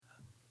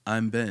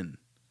I'm Ben.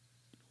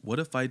 What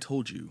if I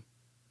told you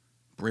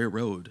Bray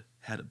Road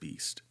had a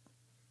beast?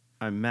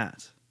 I'm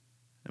Matt.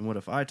 And what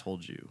if I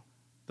told you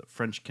that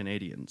French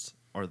Canadians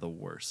are the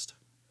worst?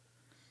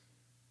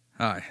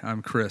 Hi,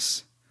 I'm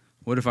Chris.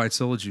 What if I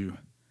told you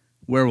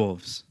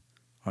werewolves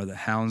are the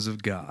hounds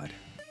of God?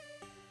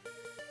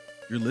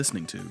 You're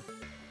listening to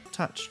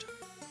Touched.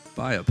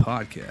 By a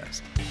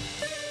podcast.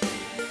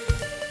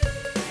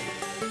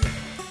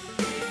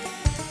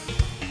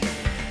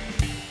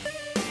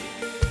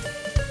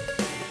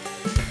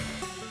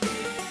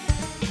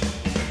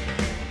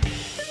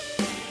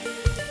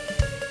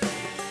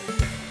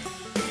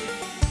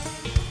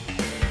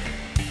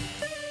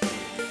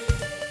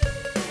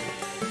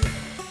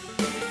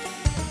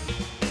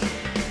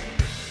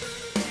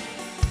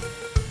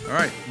 All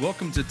right,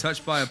 welcome to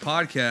Touched by a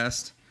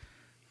Podcast.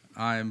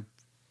 I'm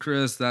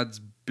Chris, that's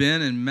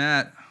Ben and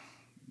Matt,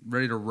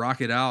 ready to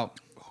rock it out.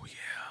 Oh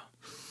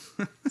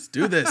yeah. Let's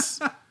do this.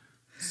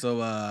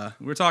 So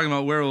We're talking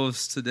about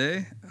werewolves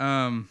today.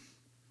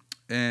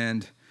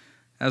 And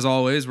as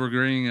always, we're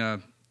bringing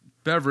a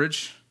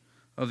beverage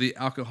of the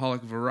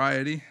alcoholic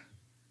variety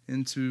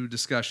into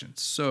discussion.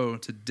 So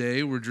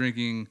today we're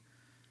drinking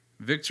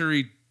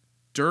Victory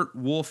Dirt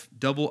Wolf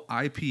Double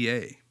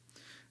IPA.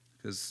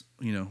 Because,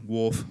 you know,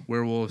 wolf,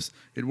 werewolves,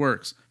 it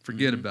works.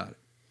 Forget about it.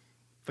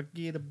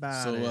 Forget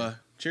about so it.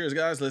 cheers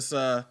guys. Let's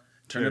turn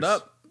Cheers. it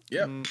up.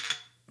 Yep.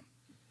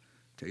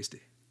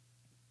 Tasty.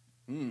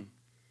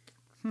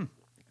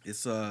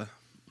 It's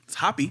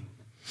hoppy.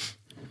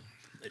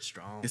 It's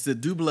strong. It's a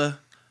double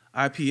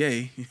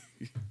IPA.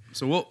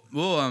 So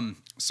we'll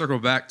circle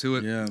back to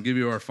it Yeah. and give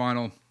you our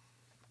final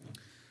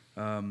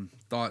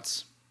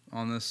thoughts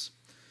on this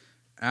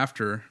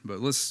after.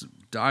 But let's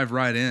dive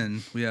right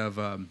in. We have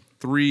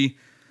 3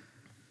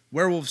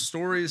 werewolf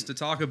stories to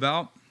talk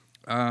about.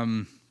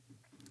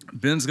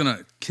 Ben's going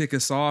to kick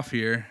us off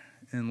here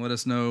and let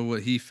us know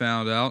what he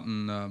found out.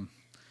 And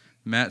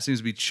Matt seems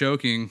to be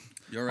choking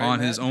You all right, on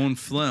Matt? his own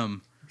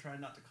phlegm. I'm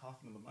trying not to cough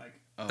into the mic.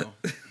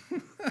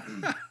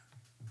 Oh.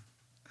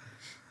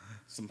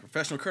 Some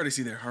professional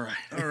courtesy there. All right.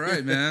 All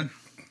right, man.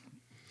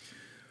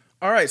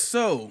 All right,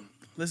 so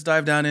let's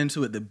dive down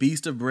into it. The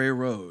Beast of Bray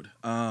Road.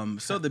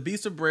 So the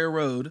Beast of Bray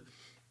Road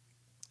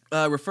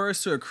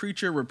refers to a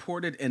creature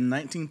reported in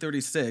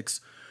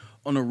 1936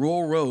 on a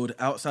rural road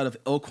outside of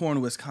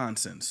Elkhorn,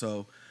 Wisconsin.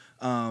 So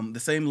the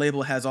same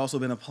label has also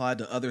been applied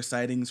to other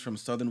sightings from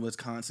southern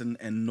Wisconsin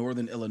and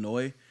northern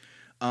Illinois.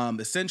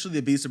 Essentially,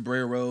 the Beast of Bray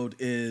Road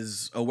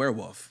is a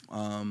werewolf.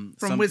 From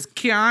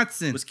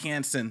Wisconsin.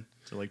 Wisconsin.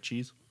 So like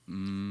cheese?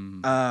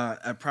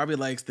 It probably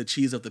likes the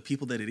cheese of the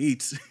people that it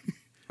eats.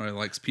 Or he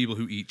likes people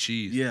who eat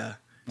cheese. Yeah.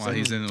 While So,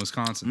 he's in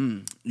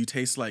Wisconsin. you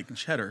taste like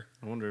cheddar.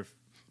 I wonder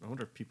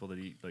if people that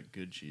eat like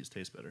good cheese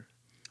taste better.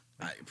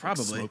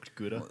 Probably. Smoked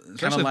Gouda.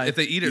 Especially like if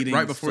they eat it eating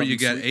right before you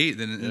something get sweet. 8,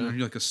 then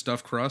you're like a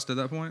stuffed crust at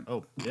that point.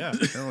 Oh, yeah.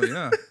 Hell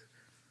yeah.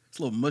 It's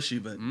a little mushy,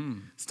 but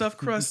stuffed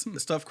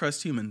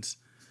crust humans.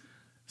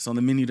 It's on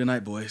the menu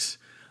tonight, boys.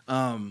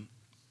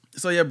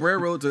 So yeah, Bray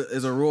Road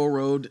is a rural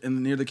road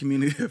near the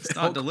community of It's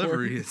not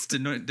delivery, it's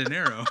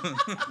dinero.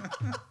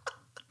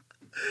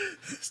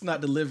 It's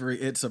not delivery.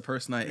 It's a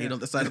person I ate on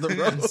the side of the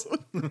road.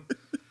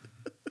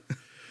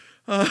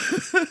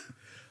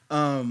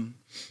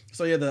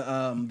 So yeah,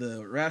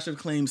 the rash of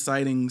claimed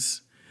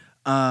sightings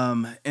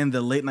in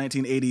the late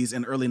 1980s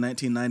and early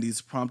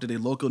 1990s prompted a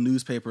local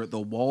newspaper, the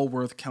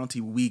Walworth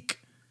County Week.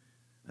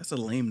 That's a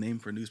lame name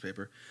for a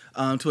newspaper.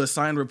 To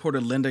assign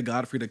reporter Linda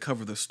Godfrey to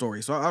cover the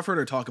story. So I've heard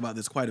her talk about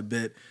this quite a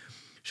bit.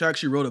 She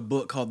actually wrote a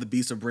book called The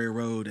Beast of Bray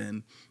Road,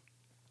 and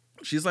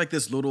she's like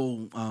this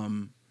little,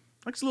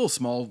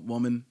 small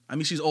woman. I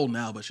mean, she's old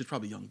now, but she's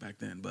probably young back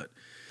then. But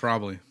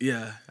Probably.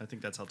 yeah, I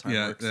think that's how time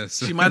Yeah, works.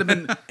 that's she might have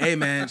been. Hey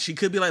man, she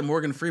could be like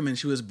Morgan Freeman.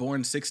 She was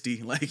born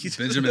 60, like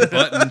Benjamin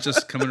Button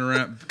just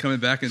coming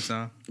back in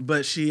time.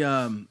 But she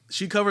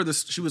covered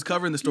this. She was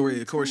covering the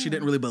story. Of course, she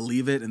didn't really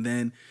believe it, and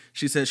then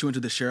she said she went to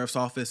the sheriff's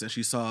office and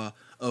she saw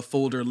a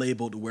folder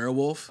labeled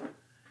werewolf,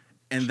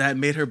 and that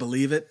made her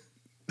believe it.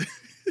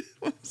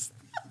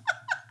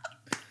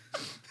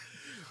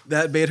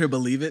 That made her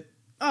believe it.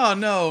 Oh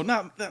no,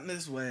 not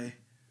this way.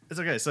 It's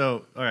okay.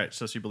 So, all right.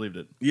 So she believed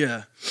it.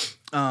 Yeah,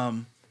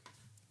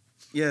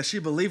 yeah, she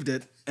believed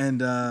it,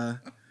 and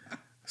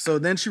so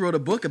then she wrote a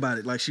book about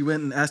it. Like she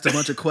went and asked a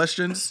bunch of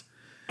questions,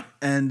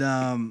 and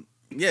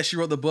yeah, she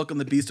wrote the book on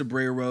the Beast of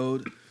Bray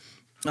Road.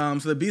 So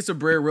the Beast of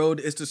Bray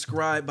Road is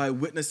described by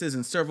witnesses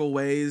in several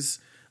ways.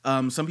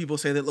 Some people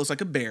say that it looks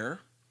like a bear.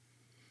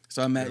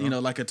 So I'm at,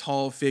 like a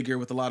tall figure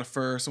with a lot of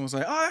fur. Someone's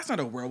like, oh, that's not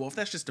a werewolf.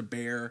 That's just a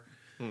bear.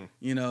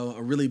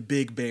 A really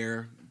big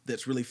bear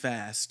that's really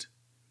fast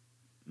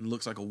and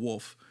looks like a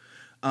wolf.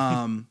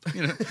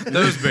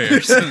 Those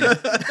bears.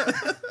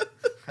 I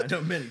know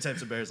many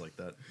types of bears like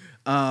that.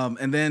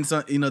 And then,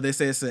 they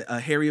say it's a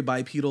hairy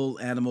bipedal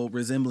animal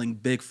resembling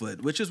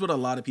Bigfoot, which is what a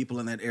lot of people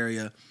in that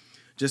area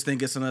just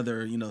think it's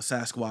another,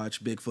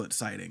 Sasquatch, Bigfoot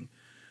sighting.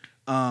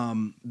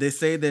 They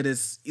say that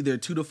it's either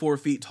 2 to 4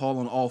 feet tall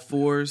on all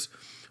fours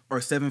or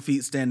 7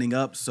 feet standing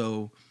up.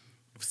 So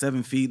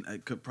 7 feet. I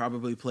could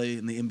probably play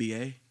in the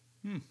NBA.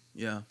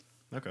 Yeah.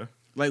 Okay.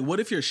 Like, what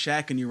if you're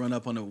Shaq and you run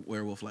up on a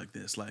werewolf like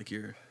this? Like,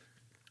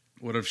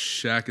 What if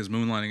Shaq is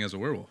moonlighting as a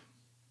werewolf?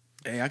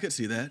 hey, I could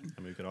see that.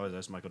 I mean, we could always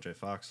ask Michael J.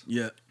 Fox.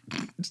 Yeah.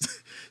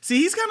 See,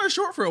 he's kind of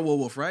short for a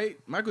werewolf, right?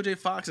 Michael J.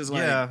 Fox is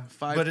like yeah,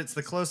 5. but it's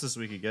the closest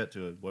we could get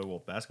to a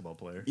werewolf basketball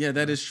player. Yeah,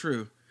 that is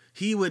true.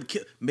 He would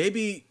kill.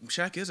 Maybe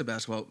Shaq is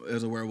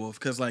a werewolf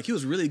because like he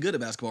was really good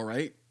at basketball,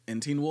 right? In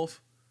Teen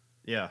Wolf.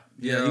 Yeah.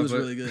 Yeah, he was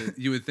really good.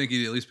 You would think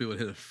he'd at least be able to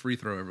hit a free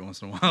throw every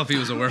once in a while if he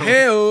was a werewolf.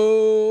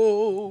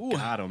 Hey-o!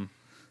 Got him.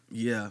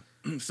 Yeah.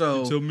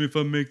 So Tell me if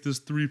I make this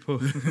throw.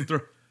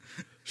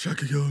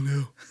 Shaq yelling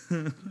now.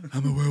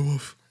 I'm a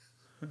werewolf,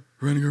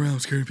 running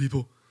around scaring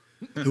people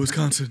in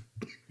Wisconsin.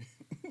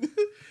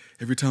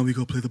 Every time we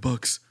go play the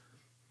Bucks,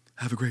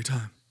 have a great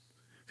time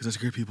because I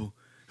scare people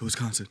in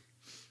Wisconsin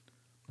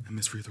and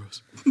miss free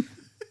throws.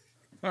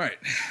 All right.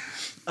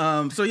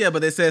 So yeah,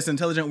 but they say it's an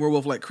intelligent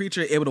werewolf-like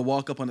creature able to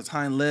walk up on its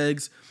hind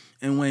legs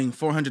and weighing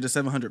 400 to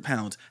 700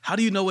 pounds. How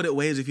do you know what it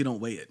weighs if you don't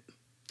weigh it?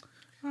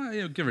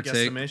 Give or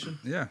take. Guesstimation?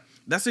 Yeah.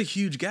 That's a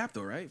huge gap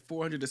though, right?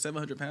 400 to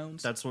 700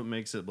 pounds. That's what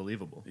makes it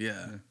believable.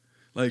 Yeah.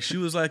 Like she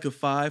was like a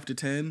 5 to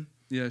 10.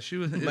 Yeah, she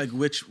was. Like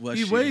which was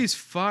he she? weighs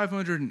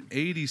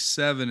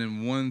 587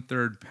 and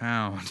 1/3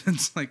 pound.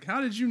 It's like,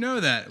 how did you know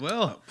that?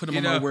 Well, Put him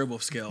on my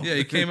werewolf scale. Yeah,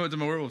 he came up to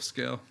my werewolf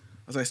scale.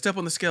 I was like, step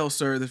on the scale,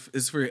 sir. This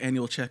is for your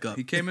annual checkup.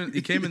 He came in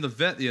the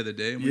vet the other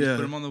day, and we just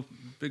put him on the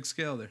big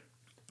scale there.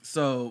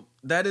 So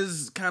that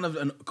is kind of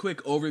a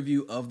quick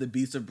overview of the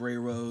Beast of Bray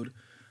Road.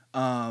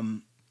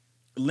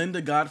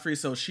 Linda Godfrey,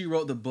 so she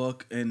wrote the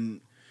book,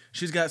 and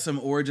she's got some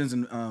origins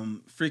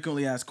and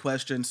frequently asked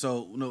questions.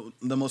 So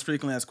the most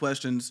frequently asked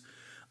questions.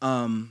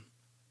 So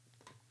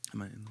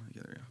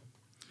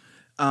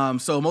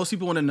most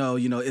people want to know,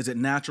 is it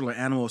natural or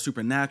animal or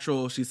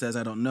supernatural? She says,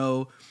 I don't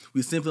know.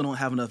 We simply don't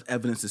have enough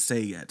evidence to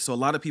say yet. So a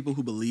lot of people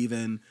who believe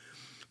in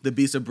the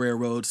Beast of Bray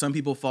Road, some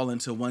people fall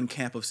into one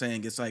camp of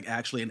saying it's like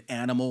actually an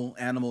animal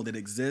that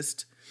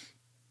exists.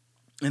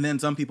 And then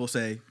some people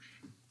say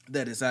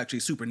that it's actually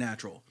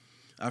supernatural.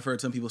 I've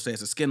heard some people say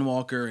it's a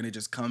skinwalker and it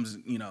just comes,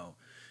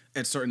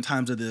 at certain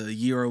times of the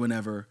year or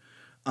whenever.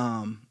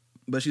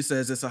 But she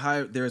says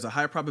there is a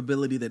high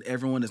probability that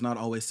everyone is not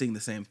always seeing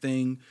the same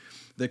thing.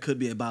 There could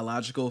be a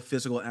biological,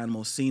 physical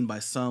animal seen by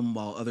some,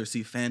 while others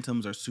see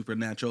phantoms or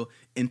supernatural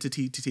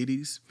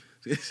entities.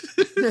 All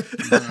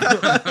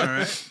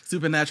right.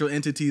 Supernatural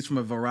entities from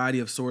a variety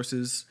of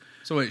sources.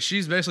 So wait,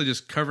 she's basically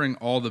just covering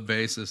all the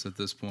bases at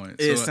this point.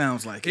 It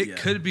sounds like it. It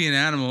could be an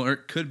animal, or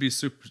it could be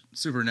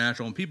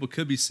supernatural, and people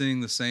could be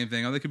seeing the same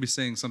thing, or they could be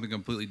seeing something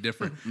completely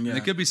different. Yeah. They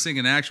could be seeing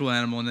an actual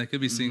animal, and they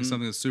could be seeing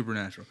something that's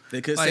supernatural.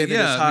 They could say that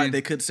it's hot.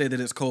 They could say that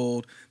it's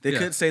cold. They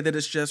could say that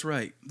it's just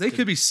right. They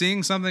could be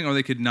seeing something, or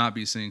they could not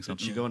be seeing Did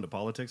something. she go into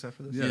politics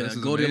after this? Yeah, this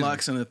is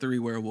Goldilocks and the 3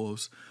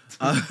 werewolves.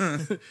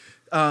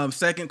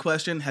 Second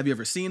question: have you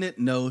ever seen it?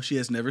 No, she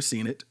has never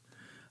seen it.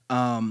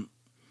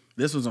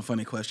 This was a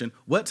funny question.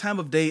 What time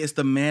of day is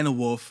the man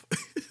wolf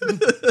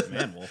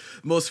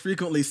most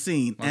frequently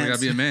seen? I gotta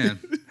be a man.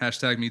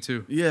 Hashtag me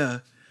too. Yeah.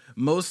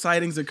 Most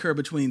sightings occur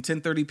between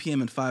 10:30 p.m.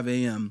 and 5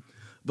 a.m.,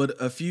 but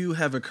a few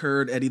have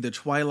occurred at either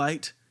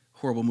twilight,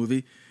 horrible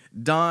movie,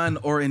 dawn,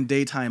 or in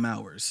daytime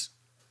hours.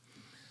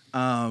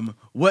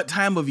 What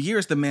time of year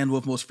is the man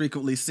wolf most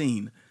frequently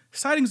seen?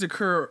 Sightings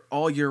occur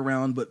all year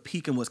round, but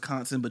peak in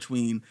Wisconsin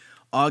between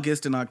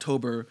August and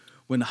October,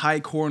 when high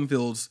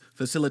cornfields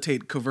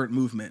facilitate covert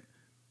movement.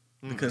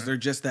 Because they're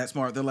just that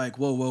smart. They're like,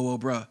 whoa,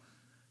 bruh.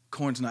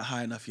 Corn's not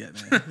high enough yet,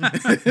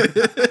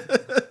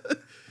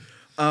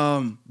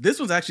 man. This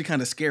one's actually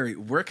kind of scary.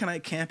 Where can I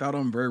camp out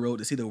on Bray Road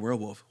to see the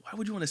werewolf? Why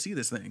would you want to see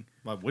this thing?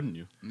 Why wouldn't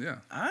you? Yeah.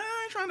 I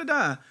ain't trying to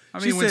die. I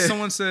mean, when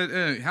someone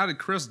said, how did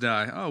Chris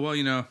die? Oh,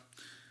 well,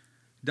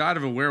 died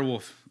of a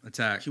werewolf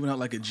attack. He went out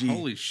like a G.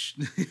 Holy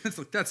it's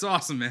like, that's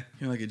awesome, man.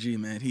 He went like a G,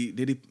 man.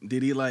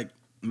 Did he like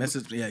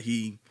message? Yeah,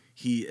 he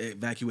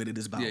evacuated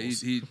his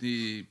bowels. Yeah,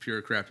 he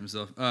pure crapped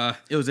himself.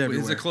 It was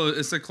everywhere.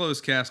 It's a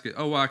closed casket.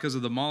 Oh, why? Because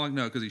of the Moloch?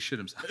 No, because he shit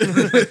himself.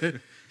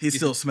 He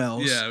still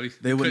smells. Yeah,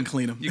 they wouldn't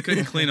clean him. You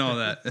couldn't clean all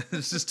that.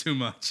 It's just too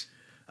much.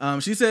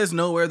 She says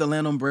nowhere the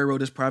land on Bray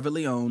Road is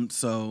privately owned,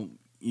 so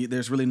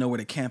there's really nowhere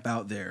to camp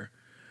out there.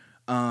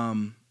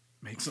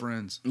 Make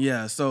friends.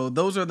 Yeah, so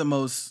those are the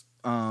most.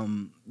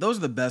 Those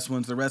are the best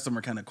ones. The rest of them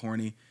are kind of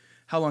corny.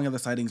 How long have the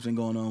sightings been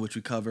going on, which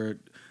we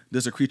covered?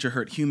 Does a creature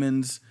hurt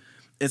humans?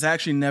 It's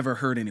actually never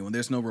hurt anyone.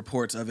 There's no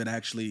reports of it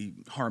actually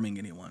harming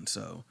anyone.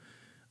 So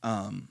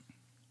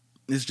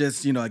it's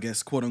just, I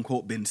guess, quote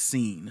unquote, been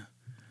seen.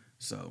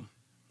 So,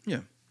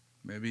 yeah.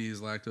 Maybe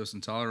he's lactose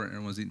intolerant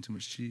and was eating too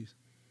much cheese.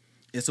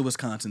 It's a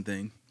Wisconsin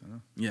thing.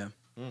 Yeah.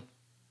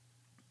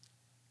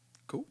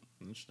 Cool.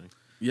 Interesting.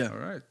 Yeah. All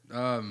right.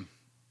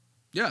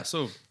 Yeah,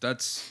 so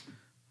that's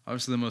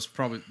obviously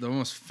the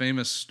most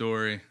famous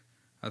story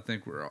I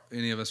think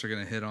any of us are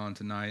going to hit on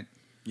tonight.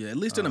 Yeah, at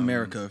least in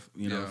America,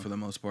 for the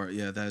most part.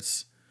 Yeah,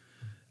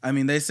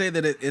 they say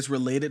that it's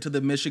related to the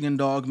Michigan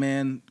dog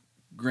man.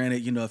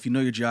 Granted, if you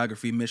know your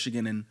geography,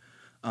 Michigan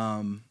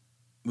and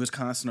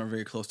Wisconsin are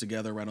very close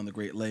together, right on the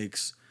Great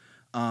Lakes.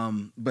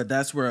 But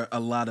that's where a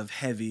lot of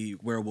heavy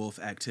werewolf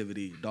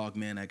activity,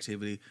 dogman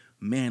activity,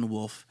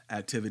 man-wolf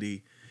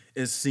activity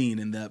is seen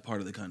in that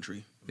part of the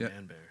country. Yeah.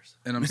 Man bears.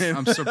 And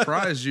I'm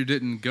surprised you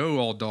didn't go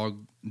all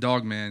dog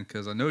man,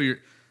 because I know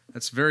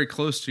that's very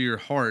close to your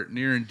heart,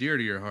 near and dear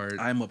to your heart.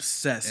 I'm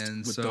obsessed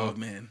with so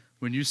dogman.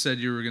 When you said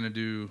you were going to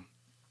do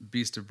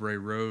Beast of Bray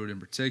Road in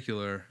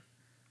particular,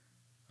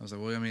 I was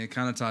like, well, I mean, it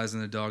kind of ties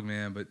into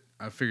Dogman, but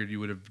I figured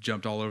you would have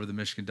jumped all over the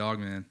Michigan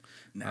Dogman.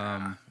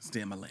 Nah, stay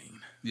in my lane.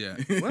 Yeah.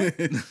 What?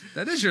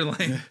 That is your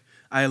lane.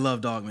 I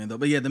love Dogman though,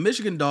 but yeah, the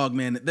Michigan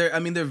Dogman,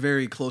 they're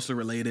very closely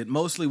related.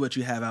 Mostly what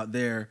you have out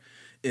there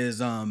is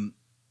kind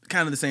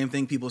of the same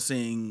thing. People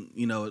seeing,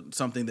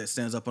 something that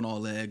stands up on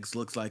all legs,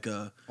 looks like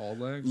a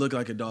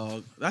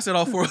dog. I said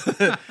all four.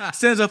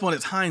 Stands up on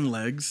its hind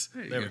legs.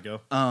 There we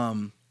go.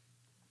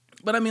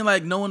 But I mean,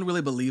 like, no one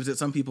really believes it.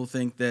 Some people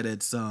think that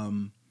it's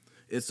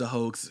a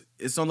hoax.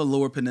 It's on the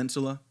Lower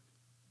Peninsula.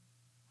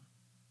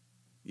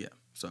 Yeah.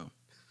 So.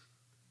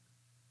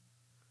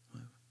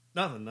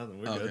 Nothing.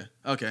 We're good.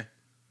 Okay.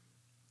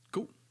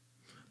 Cool.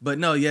 But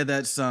no, yeah,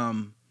 that's I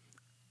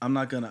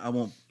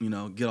won't,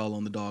 get all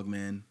on the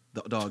dogman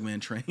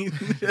train.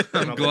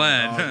 I'm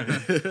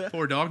glad.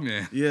 Poor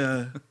Dogman.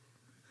 Yeah.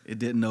 It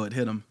didn't know it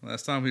hit him.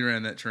 Last time we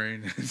ran that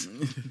train,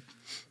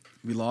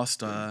 We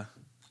lost our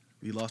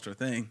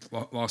thing.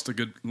 lost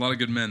a lot of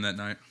good men that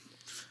night.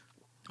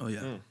 Oh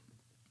yeah.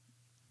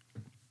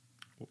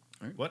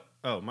 Right. What?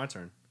 Oh, my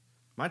turn.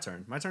 My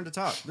turn to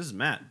talk. This is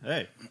Matt.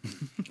 Hey.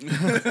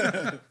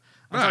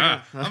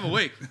 I'm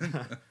awake.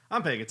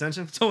 I'm paying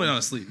attention. Totally not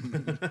asleep.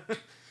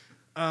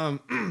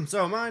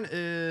 So mine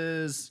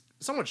is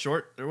somewhat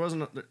short.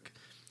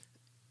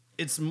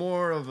 It's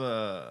more of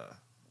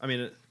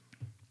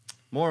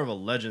more of a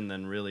legend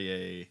than really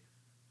a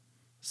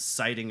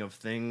sighting of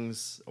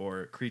things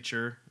or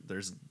creature.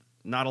 There's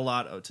not a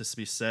lot to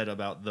be said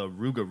about the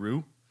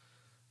Rougarou.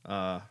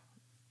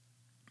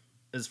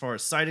 As far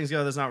as sightings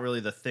go, that's not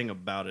really the thing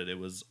about it. It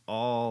was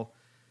all...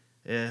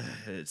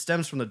 it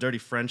stems from the dirty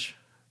French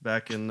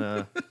back in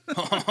the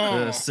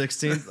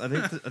 16th, I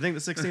think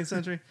the 16th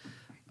century.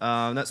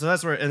 So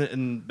that's where...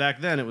 And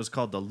back then, it was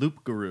called the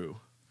loup-garou.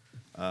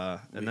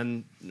 And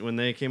then when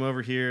they came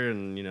over here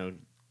and,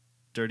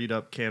 dirtied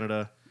up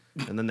Canada,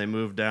 and then they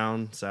moved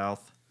down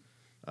south,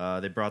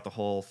 they brought the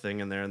whole thing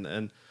in there.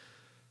 And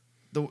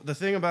the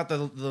thing about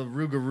the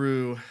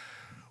Rougarou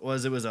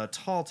was it was a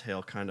tall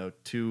tale kind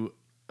of to...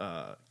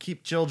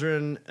 keep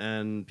children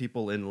and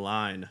people in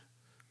line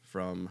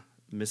from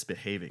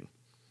misbehaving.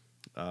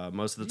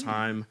 Most of the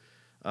time,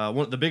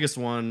 the biggest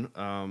one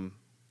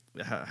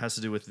has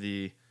to do with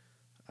the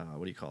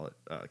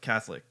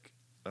Catholic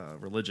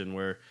religion,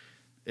 where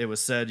it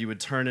was said you would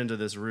turn into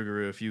this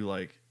Rougarou if you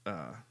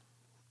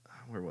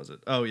where was it?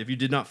 Oh, if you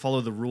did not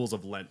follow the rules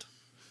of Lent.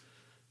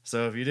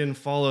 So if you didn't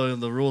follow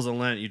the rules of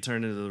Lent, you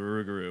turned into the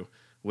Rougarou,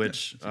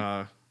 which.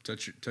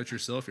 Touch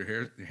yourself, your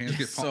hands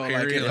get So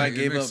hairy. if I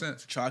gave up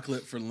sense.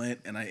 chocolate for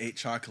Lent and I ate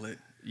chocolate,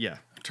 Yeah,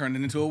 turned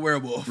it into a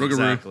werewolf.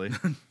 exactly.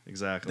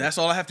 Exactly. That's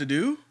all I have to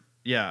do?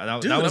 Yeah,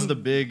 that Dude, was that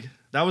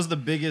was the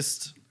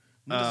biggest.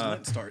 When does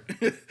Lent start?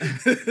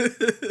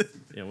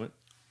 Yeah, what?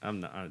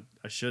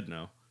 I should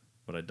know,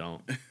 but I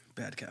don't.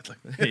 Bad Catholic.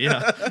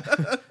 Yeah.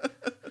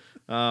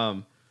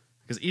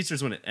 Because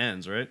Easter's when it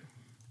ends, right?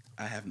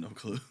 I have no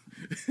clue.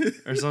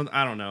 Or something.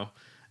 I don't know.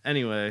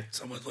 Anyway.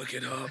 Someone look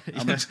it up.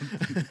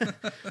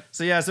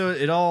 So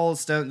it all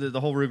the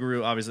whole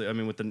Rougarou, obviously, I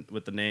mean,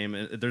 with the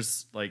name,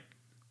 there's like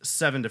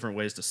 7 different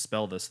ways to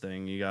spell this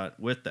thing. You got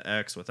with the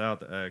X, without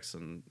the X,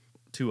 and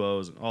 2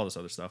 O's, and all this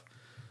other stuff.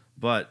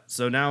 But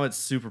so now it's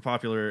super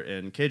popular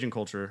in Cajun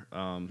culture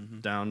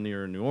down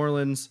near New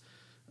Orleans,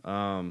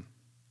 and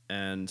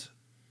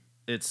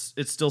it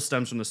still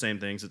stems from the same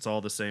things. It's all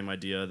the same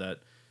idea that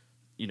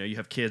you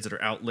have kids that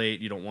are out late.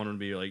 You don't want them to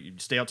be like, you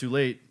stay out too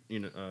late.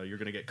 You're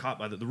gonna get caught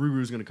by the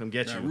Rougarou's gonna come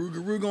get you.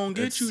 Rougarou gonna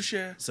get you,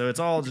 Cher. So it's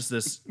all just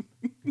this.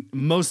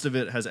 Most of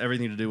it has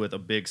everything to do with a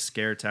big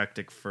scare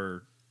tactic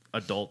for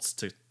adults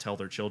to tell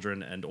their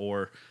children and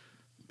or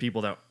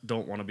people that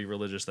don't want to be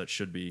religious that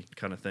should be,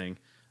 kind of thing.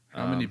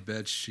 How many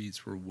bed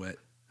sheets were wet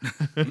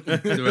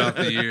throughout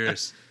the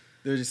years?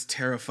 They're just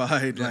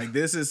terrified. Yeah. Like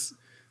it's a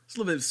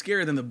little bit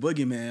scarier than the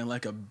boogeyman,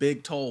 like a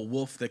big tall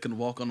wolf that can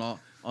walk on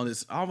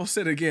this. I almost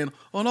said it again,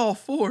 on all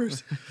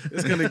fours.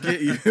 It's gonna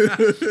get you.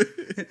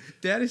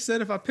 Daddy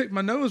said if I pick my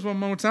nose one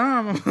more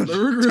time, the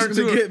Rougarou's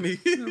gonna get me.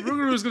 The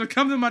Rougarou's gonna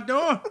come to my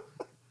door.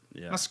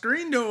 Yeah. My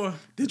screen door.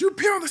 Did you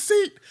pee on the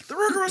seat? The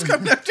Rougarou's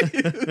coming after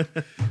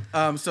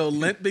you. So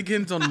Lent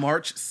begins on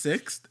March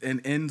 6th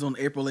and ends on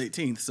April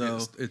 18th. So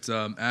it's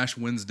Ash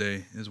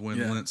Wednesday is when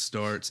Lent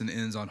starts and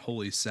ends on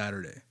Holy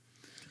Saturday.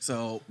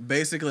 So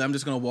basically, I'm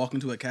just gonna walk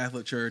into a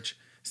Catholic church,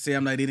 say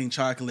I'm not eating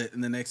chocolate,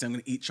 and the next day I'm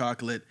gonna eat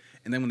chocolate,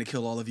 and then I'm gonna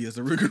kill all of you as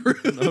a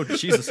Rougarou. Oh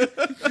Jesus!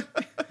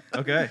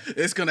 Okay,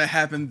 it's gonna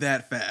happen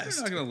that fast.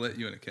 They're not gonna let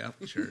you in a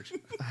Catholic church.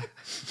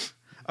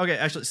 Okay,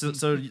 actually, so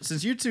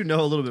since you two know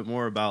a little bit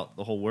more about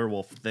the whole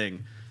werewolf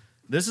thing,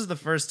 this is the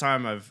first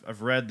time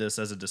I've read this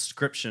as a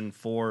description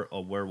for a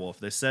werewolf.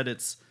 They said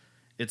it's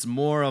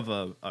more of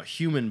a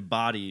human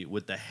body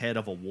with the head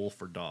of a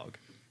wolf or dog.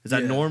 Is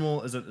that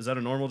normal? Is that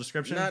a normal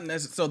description? Not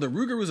necessarily. So the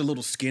Rougarou is a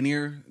little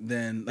skinnier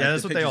than. Like,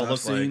 that's what they all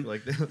look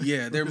like.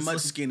 Yeah, they're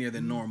much skinnier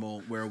than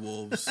normal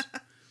werewolves,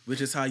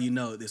 which is how you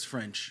know it's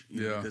French.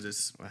 Because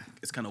it's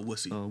kind of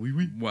wussy.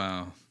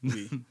 Wow.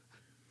 Oui.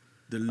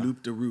 The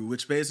loup de roux,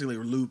 which basically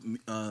loup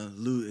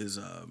is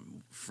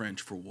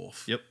French for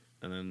wolf. Yep.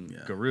 And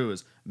then garou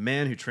is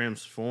man who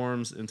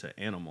transforms into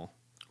animal.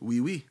 Oui,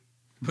 oui.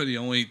 But he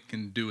only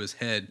can do his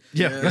head.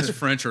 Yeah. That's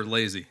French or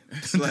lazy.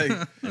 It's like,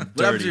 what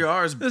happened to your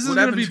R's? This is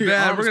going to be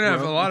bad. We're going to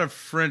have a lot of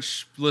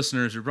French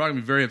listeners who are probably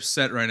going to be very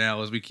upset right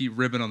now as we keep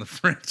ribbing on the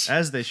French.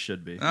 As they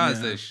should be.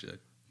 As they should.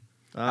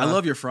 I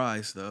love your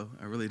fries, though.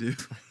 I really do.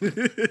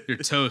 Your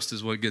toast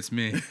is what gets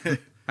me.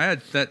 I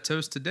had that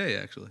toast today,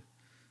 actually.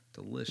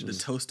 Delicious.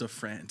 The toast of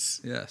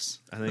France. Yes.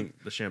 I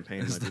think the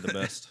champagne might be the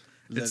best.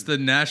 It's the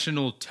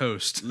national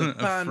toast of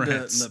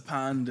France. Le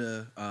pain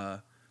de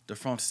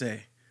français.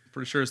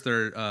 Pretty sure it's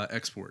their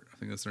export. I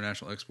think that's their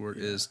national export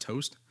is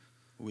toast.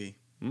 Oui.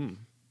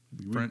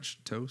 French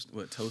toast.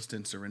 What, toast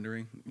and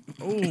surrendering?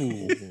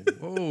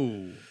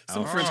 Oh.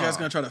 Some French guy's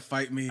going to try to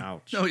fight me.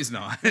 Ouch. No, he's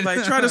not.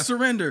 Like, try to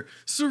surrender.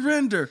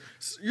 Surrender.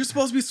 You're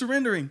supposed to be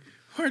surrendering.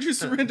 Why aren't you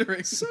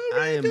surrendering?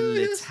 I am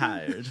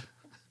tired.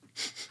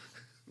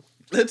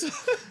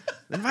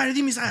 Invited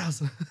the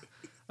missiles.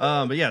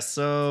 But yeah,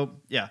 so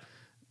yeah,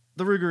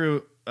 the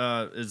Rougarou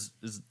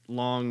is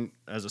long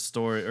as a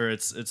story, or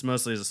it's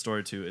mostly as a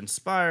story to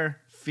inspire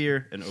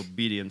fear and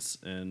obedience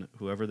in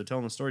whoever they're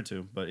telling the story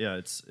to. But yeah,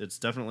 it's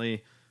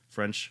definitely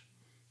French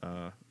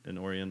in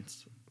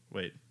Orient.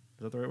 Wait,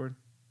 is that the right word?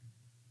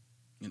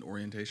 In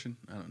orientation?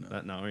 I don't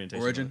know. No,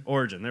 orientation. Origin?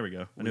 Origin. There we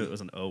go. I knew it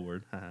was an O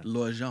word.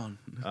 L'origine.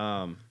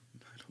 I don't know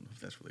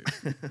if that's really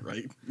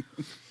right.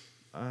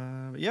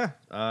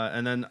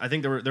 And then I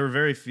think there were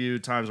very few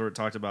times where it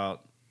talked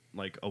about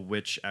like a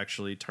witch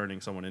actually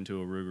turning someone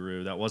into a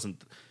Rougarou. That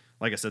wasn't,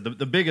 like I said,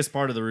 the biggest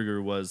part of the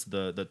Rougarou was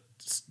the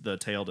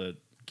tale to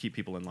keep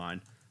people in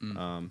line.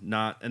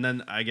 And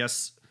then I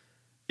guess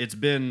it's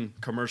been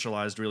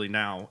commercialized really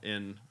now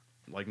in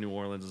like New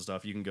Orleans and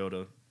stuff. You can go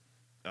to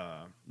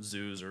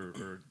zoos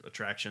or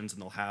attractions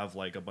and they'll have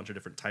like a bunch of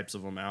different types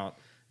of them out.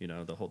 You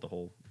know, the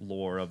whole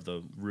lore of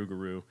the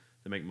Rougarou.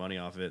 They make money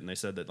off of it, and they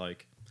said that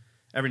like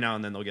every now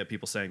and then they'll get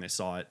people saying they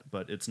saw it,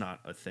 but it's not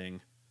a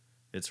thing.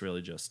 It's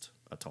really just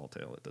a tall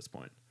tale at this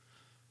point.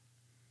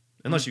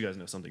 Unless you guys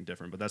know something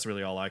different, but that's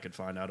really all I could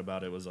find out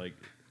about it was like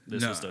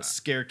this was to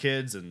scare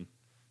kids and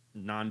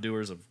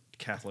non-doers of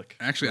Catholic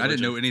Actually, religion. I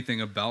didn't know anything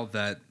about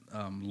that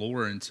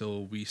lore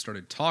until we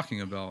started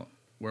talking about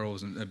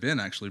werewolves, and Ben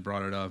actually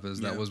brought it up as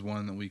that was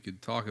one that we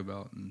could talk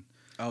about. And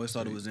I always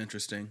thought it was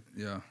interesting.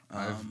 Yeah,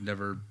 I've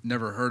never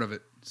heard of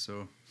it.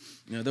 So,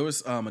 there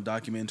was a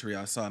documentary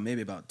I saw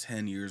maybe about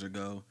 10 years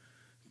ago,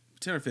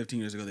 10 or 15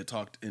 years ago. They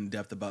talked in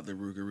depth about the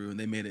Rougarou, and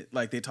they made it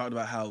like they talked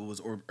about how it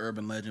was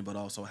urban legend, but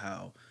also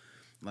how,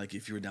 like,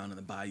 if you were down in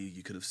the bayou,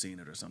 you could have seen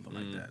it or something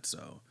like that.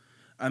 So,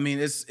 I mean,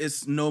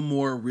 it's no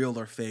more real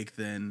or fake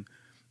than,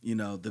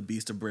 the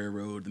Beast of Bray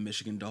Road, the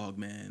Michigan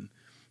Dogman,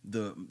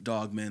 the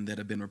dogmen that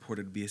have been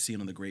reported to be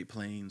seen on the Great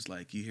Plains.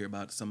 Like, you hear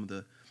about some of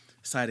the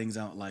sightings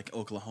out like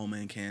Oklahoma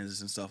and Kansas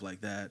and stuff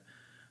like that.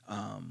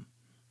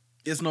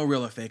 It's no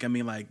real or fake. I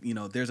mean, like,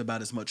 there's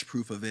about as much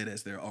proof of it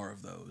as there are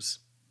of those.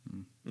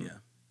 Yeah.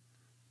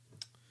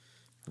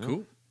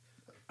 Cool.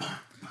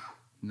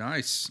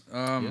 Nice.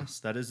 Yes,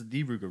 that is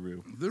the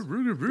Rougarou. The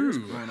Rougarou. It's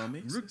growing on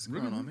me. It's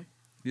growing on me.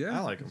 Yeah,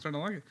 I like it. I'm starting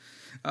to like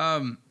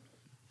it.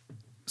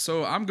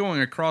 So I'm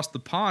going across the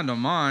pond on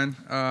mine.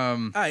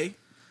 Aye.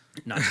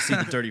 Not to see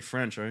the dirty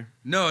French, right?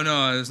 No,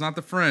 it's not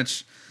the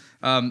French.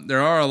 There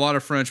are a lot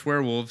of French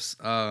werewolves,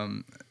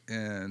 and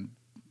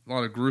a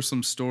lot of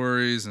gruesome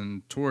stories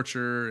and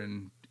torture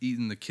and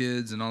eating the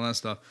kids and all that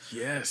stuff.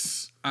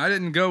 Yes. I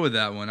didn't go with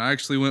that one. I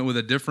actually went with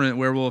a different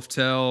werewolf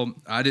tale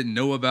I didn't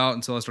know about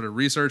until I started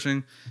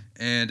researching,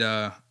 and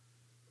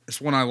it's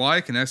one I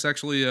like, and that's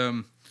actually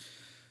an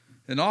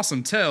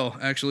awesome tale.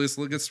 Actually,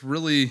 it gets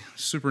really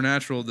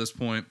supernatural at this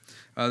point.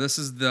 This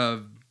is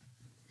the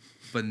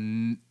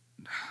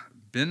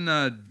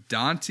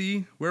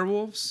Benedante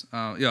werewolves.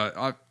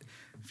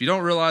 If you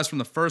don't realize from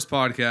the first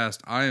podcast,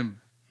 I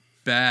am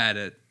bad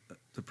at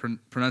the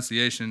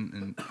pronunciation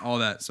and all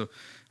that. So,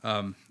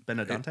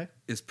 Benedante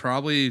is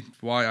probably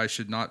why I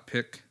should not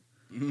pick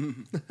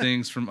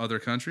things from other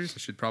countries. I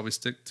should probably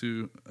stick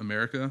to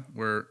America,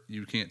 where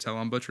you can't tell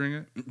I'm butchering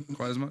it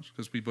quite as much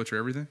because we butcher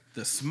everything.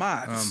 The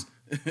smarts.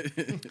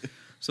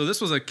 So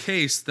this was a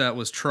case that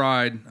was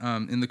tried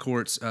in the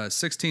courts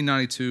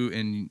 1692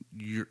 in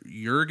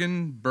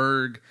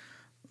Jurgenberg,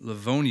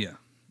 Livonia,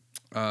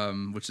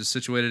 which is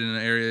situated in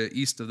an area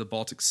east of the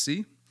Baltic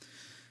Sea.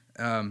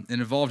 It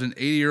involved an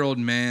 80-year-old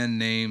man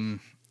named,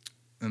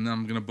 and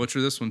I'm going to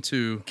butcher this one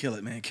too. Kill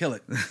it, man. Kill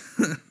it.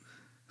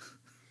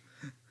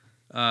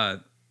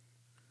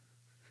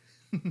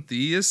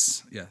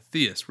 Theus. Yeah,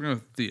 Theus. We're going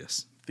with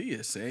Theus.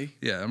 Theus, eh?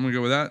 Yeah, I'm gonna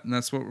go with that, and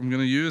that's what I'm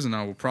gonna use, and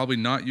I will probably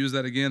not use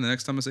that again the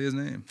next time I say his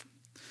name.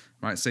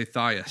 I might say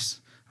Thias.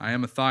 I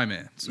am a thigh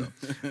man. So,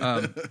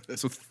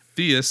 so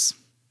Theus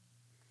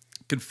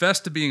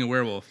confessed to being a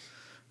werewolf.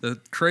 The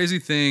crazy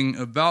thing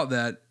about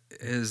that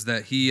is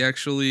that he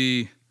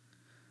actually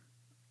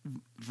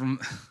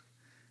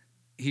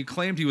he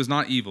claimed he was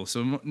not evil.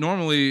 So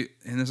normally,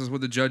 and this is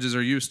what the judges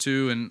are used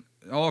to, and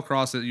all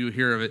across it you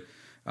hear of it.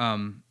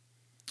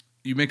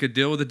 You make a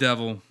deal with the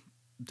devil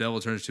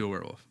turns into a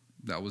werewolf.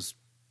 That was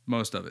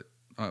most of it.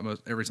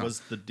 Every time. Was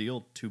the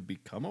deal to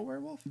become a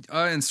werewolf?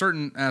 In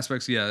certain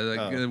aspects, yeah.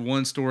 Like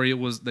one story, it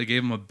was they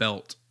gave him a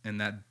belt,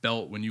 and that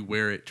belt, when you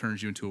wear it,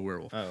 turns you into a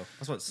werewolf. Oh, I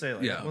was about to say,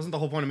 like, Yeah. wasn't the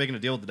whole point of making a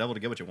deal with the devil to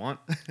get what you want?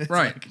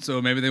 Right. Like,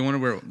 So maybe they want a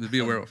werewolf to be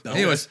a werewolf.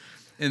 Anyways,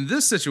 in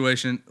this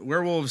situation,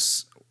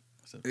 werewolves,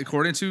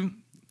 according to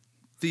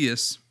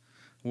Theus,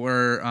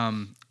 were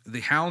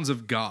the hounds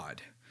of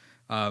God,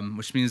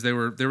 which means they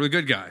were the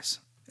good guys.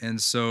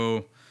 And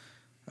so,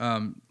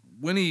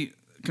 when he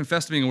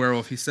confessed to being a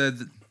werewolf, he said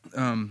that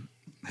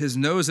his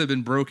nose had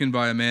been broken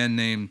by a man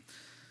named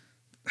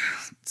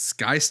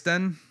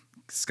Skyston,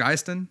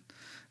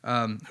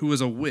 who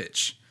was a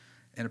witch.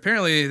 And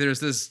apparently there's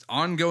this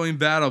ongoing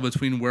battle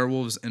between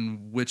werewolves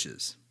and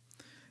witches.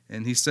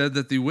 And he said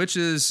that the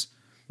witches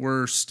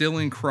were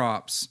stealing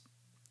crops,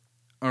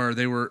 or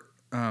they were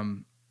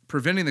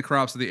preventing the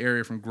crops of the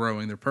area from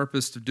growing. Their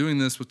purpose of doing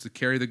this was to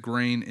carry the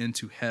grain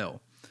into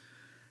hell.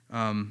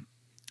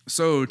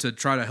 So to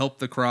try to help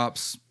the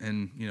crops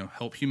and,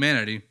 help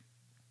humanity,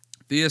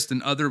 Theist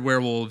and other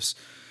werewolves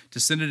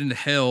descended into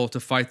hell to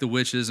fight the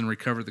witches and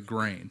recover the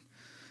grain.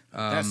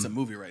 That's the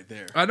movie right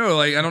there. I know,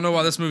 I don't know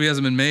why this movie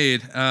hasn't been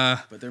made.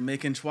 But they're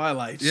making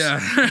Twilight. Yeah.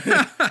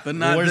 But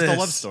not where's this. the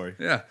love story?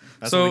 Yeah.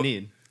 That's what we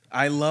need.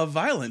 I love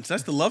violence.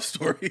 That's the love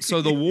story.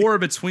 So the war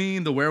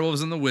between the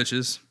werewolves and the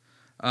witches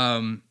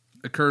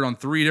occurred on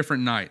 3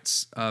 different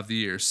nights of the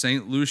year: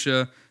 St.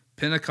 Lucia,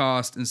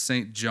 Pentecost, and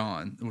St.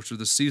 John, which are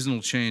the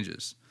seasonal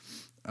changes.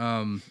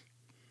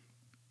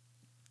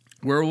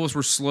 Werewolves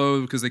were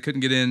slow because they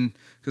couldn't get in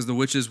because the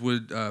witches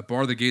would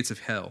bar the gates of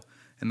hell,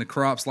 and the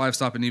crops,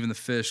 livestock, and even the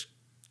fish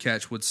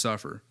catch would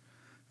suffer.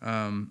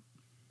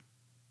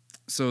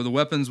 So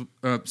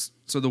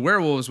the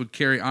werewolves would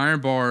carry iron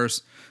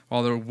bars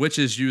while the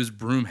witches used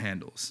broom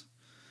handles.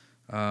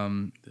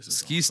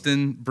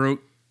 Skeeston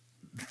broke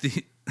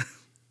the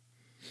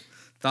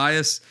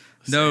Thias'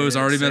 nose.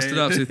 Already messed it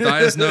up. So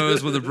Thias'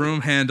 nose with a broom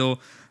handle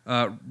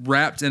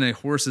wrapped in a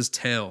horse's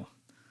tail.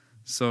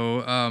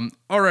 So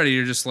already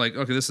you're just like,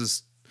 okay, this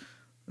is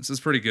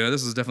pretty good.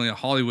 This is definitely a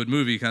Hollywood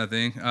movie kind of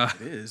thing.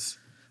 It is.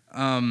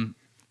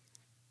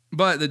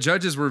 But the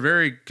judges were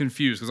very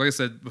confused because, like I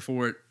said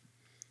before,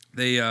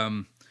 they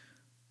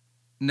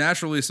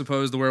naturally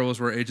supposed the werewolves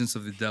were agents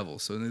of the devil.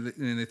 So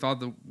they thought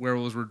the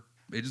werewolves were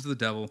agents of the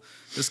devil.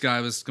 This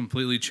guy was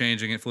completely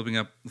changing it, flipping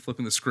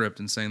the script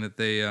and saying that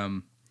they,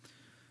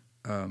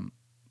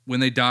 when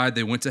they died,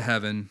 they went to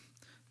heaven.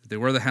 They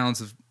were the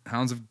hounds of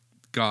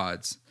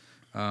gods.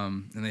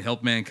 And they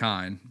helped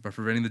mankind by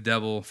preventing the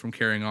devil from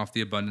carrying off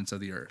the abundance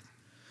of the earth.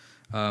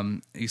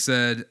 He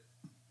said,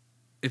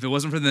 if it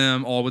wasn't for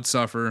them, all would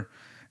suffer,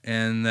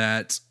 and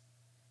that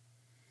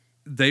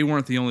they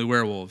weren't the only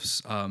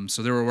werewolves.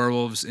 So there were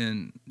werewolves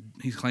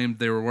he claimed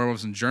there were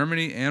werewolves in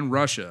Germany and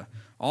Russia,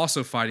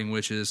 also fighting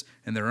witches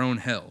in their own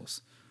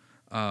hells.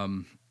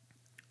 And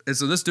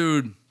so this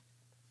dude,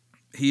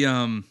 he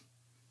was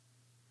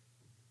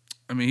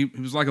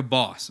like a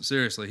boss.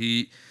 Seriously,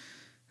 he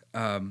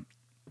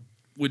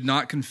would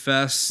not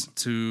confess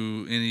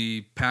to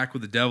any pact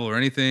with the devil or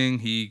anything.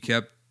 He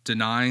kept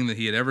denying that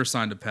he had ever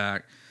signed a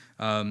pact.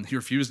 He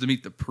refused to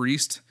meet the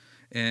priest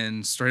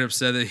and straight up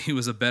said that he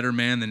was a better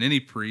man than any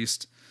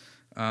priest.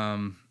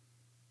 And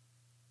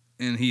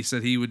he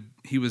said he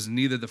was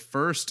neither the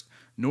first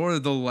nor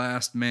the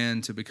last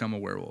man to become a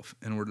werewolf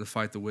in order to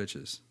fight the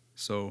witches.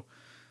 So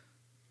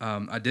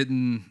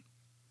the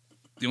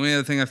only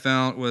other thing I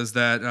found was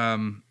that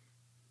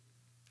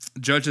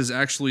judges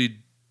actually,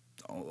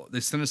 they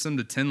sentenced him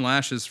to 10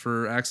 lashes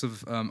for acts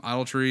of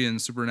idolatry and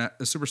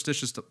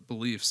superstitious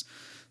beliefs.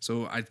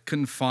 So I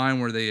couldn't find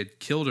where they had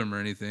killed him or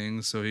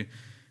anything. So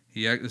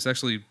this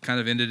actually kind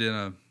of ended in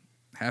a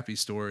happy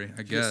story,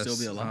 I guess. He'll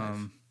still be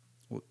alive.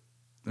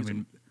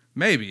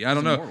 Maybe, I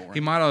don't know.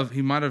 Immortal,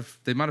 right?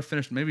 They might have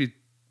finished. Maybe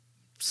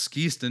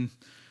Skeeston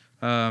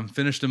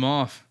finished him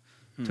off,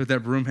 took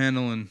that broom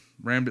handle and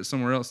rammed it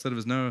somewhere else instead of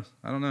his nose.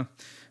 I don't know,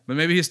 but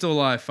maybe he's still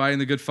alive, fighting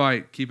the good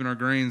fight, keeping our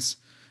grains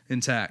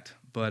intact.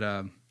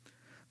 But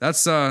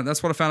that's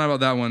what I found out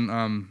about that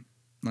one.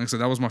 Like I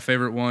said, that was my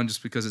favorite one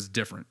just because it's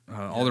different.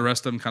 All the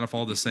rest of them kind of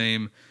follow the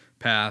same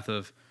path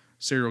of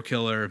serial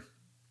killer.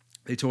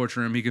 They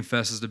torture him. He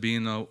confesses to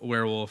being a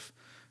werewolf,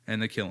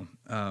 and they kill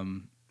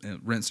him. And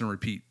rinse and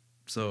repeat.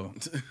 So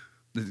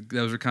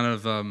those are kind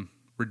of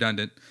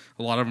redundant.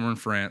 A lot of them are in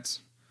France.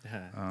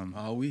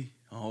 Oui.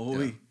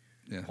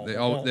 Yeah, they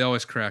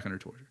always crack under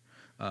torture.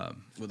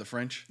 With the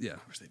French? Yeah.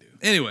 Of course they do.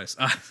 Anyways,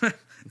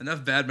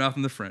 enough bad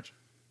mouthing the French.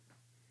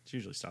 It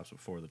usually stops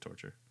before the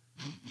torture.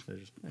 They're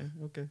just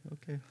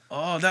okay.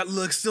 Oh, that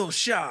looks so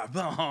sharp.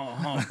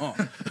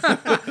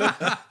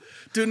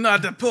 Do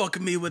not poke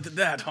me with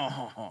that.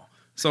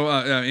 So,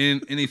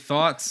 any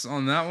thoughts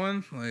on that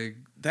one? Like,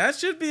 That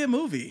should be a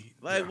movie.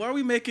 Like, why are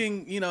we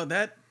making,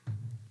 that?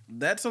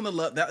 That's on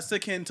the that's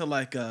akin to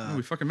like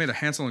we fucking made a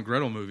Hansel and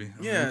Gretel movie.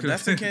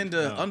 that's akin to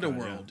God,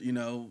 Underworld,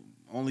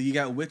 only you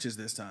got witches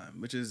this time,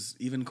 which is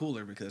even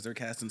cooler because they're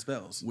casting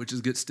spells.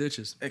 Witches get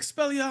stitches.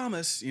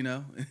 Expelliarmus,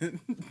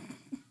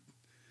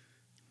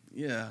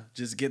 Yeah,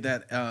 just get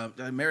that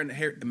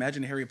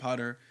imagine Harry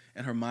Potter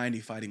and Hermione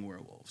fighting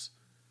werewolves.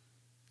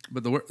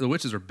 But the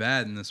witches are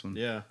bad in this one.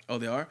 Yeah. Oh,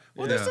 they are?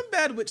 Well, Yeah. there's some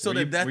bad witches. So Were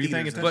you Death paying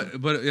Eaters.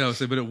 attention?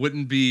 But it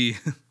wouldn't be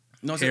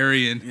No, so-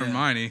 Harry and yeah.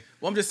 Hermione.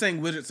 Well, I'm just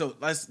saying wizards. So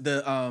that's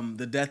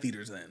the Death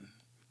Eaters then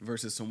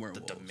versus some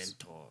werewolves.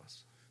 Dementors.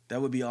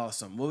 That would be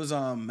awesome. What was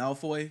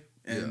Malfoy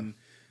and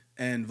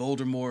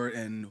Voldemort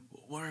and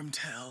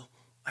Wormtail?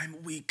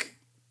 I'm weak.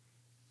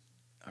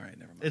 All right,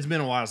 never mind. It's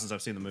been a while since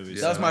I've seen the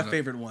movies. That was my no.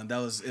 favorite one. It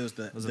was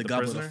the it Goblet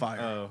Prisoner? of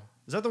Fire. Oh,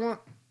 is that the one?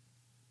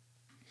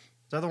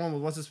 Is that the one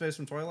with what's his face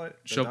from Twilight?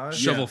 that dies?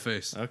 Shovel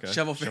face. Okay.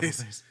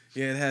 Shovelface.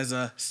 Yeah, it has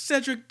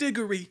Cedric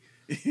Diggory.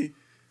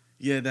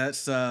 Yeah,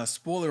 that's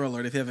spoiler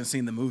alert if you haven't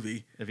seen the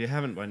movie. If you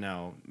haven't by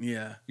now,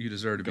 Yeah, You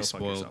deserve to go be fuck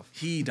spoiled. yourself.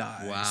 he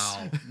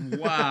dies.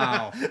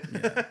 Wow.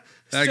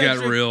 That got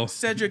real.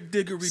 Cedric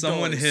Diggory.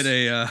 Someone dies. hit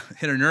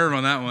a nerve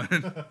on that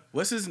one.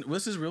 What's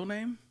his real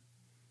name?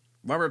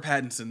 Robert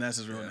Pattinson. That's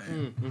his real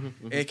name,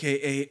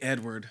 AKA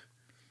Edward,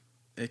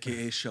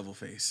 AKA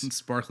Shovelface.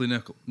 Sparkly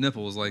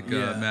nipples like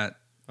Yeah. Matt.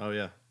 Oh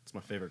yeah, it's my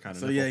favorite kind of.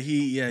 So nipple.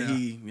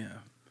 he.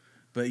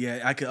 But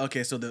yeah, I could.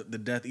 Okay, so the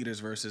Death Eaters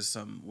versus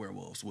some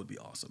werewolves would be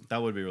awesome.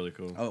 that would be really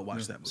cool. I would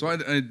watch that movie. So I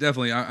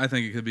definitely I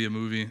think it could be a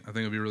movie. I think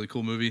it would be a really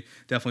cool movie.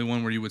 Definitely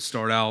one where you would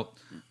start out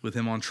with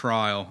him on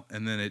trial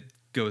and then it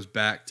goes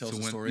back Tells to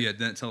the when story. yeah,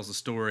 then it tells the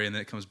story and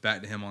then it comes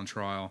back to him on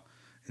trial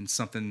and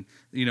something,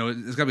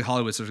 it's got to be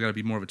Hollywood, so there's got to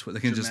be more of a twist. They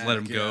can just let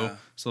him Dramatic, go. yeah.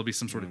 So there'll be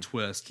some sort of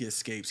twist. He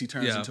escapes. He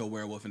turns Yeah. into a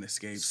werewolf and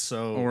escapes.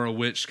 So Or a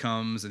witch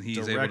comes and he's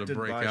able to directed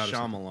break by out. or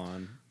something.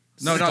 Shyamalan.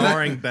 No, not that-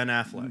 starring Ben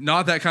Affleck.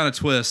 Not that kind of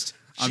twist.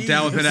 I'm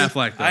down with Ben Jeez.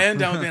 Affleck though. I am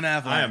down with Ben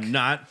Affleck. I am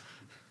not.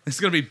 It's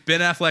gonna be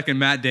Ben Affleck and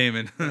Matt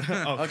Damon.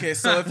 Okay,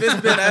 so if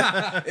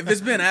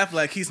it's Ben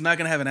Affleck, he's not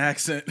gonna have an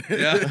accent.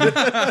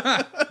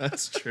 Yeah.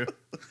 That's true.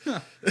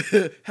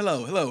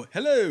 hello.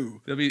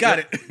 Got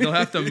it. They'll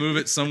have to move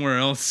it somewhere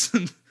else.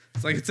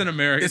 It's like it's in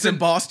America. It's in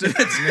Boston.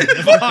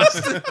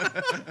 Boston.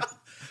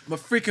 I'm a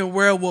freaking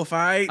werewolf, all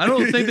right? I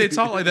don't think they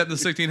talk like that in the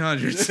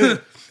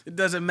 1600s. It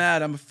doesn't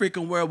matter. I'm a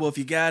freaking werewolf.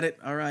 You got it?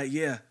 All right,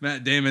 yeah.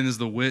 Matt Damon is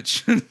the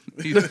witch.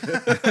 He's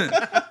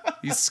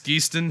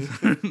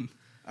Skeeston.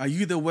 Are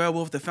you the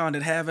werewolf that found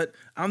it have it?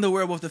 I'm the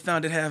werewolf that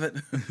found it have it.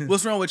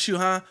 What's wrong with you,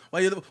 huh?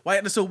 Why you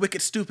acting so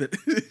wicked stupid?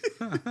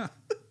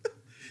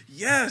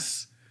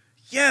 Yes,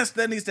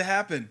 that needs to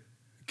happen.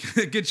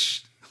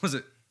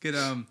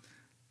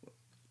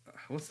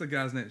 What's the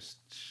guy's name?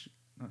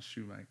 Not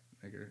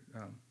Shoemaker.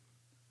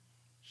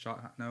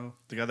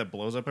 The guy that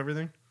blows up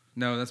everything.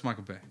 No, that's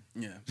Michael Bay.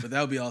 Yeah, but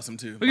that would be awesome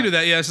too. We can do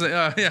that. Yeah, it's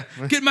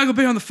like, get Michael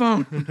Bay on the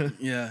phone.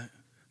 Yeah,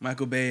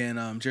 Michael Bay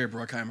and Jared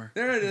Bruckheimer.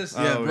 There it is.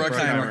 Yeah, Oh,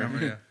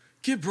 Bruckheimer. Yeah.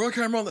 Get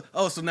Bruckheimer on the.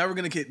 Oh, so now we're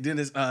gonna get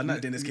Dennis.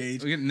 Not Dennis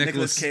Cage. We get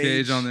Nicolas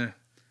Cage on there.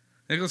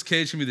 Nicolas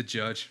Cage can be the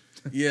judge,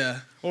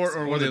 Yeah, or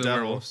Or one the of the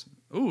devil. werewolves.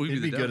 Ooh, He'd he'd be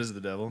the good devil. as the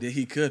devil. yeah,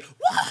 he could.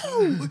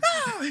 Whoa!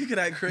 He could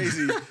act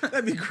crazy.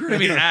 That'd be I great.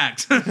 mean,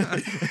 act.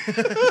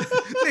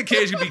 Nick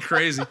Cage would be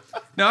crazy.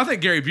 No, I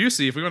think Gary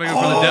Busey. If we want to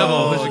go for the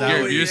devil, we should that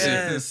Gary would- Busey.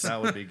 yes.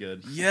 That would be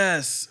good.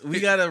 Yes, we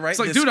gotta write. It's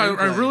like, this dude, I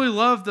screenplay. really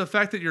love the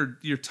fact that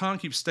your tongue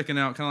keeps sticking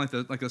out, kind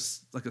of like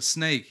a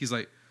snake. He's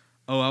like,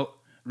 oh,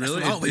 really?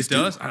 what I always It do.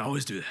 does. I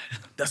always do that.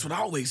 That's what I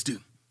always do.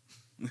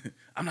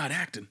 I'm not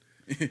acting.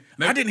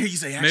 I didn't hear you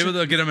say action. Maybe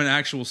they'll get him an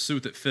actual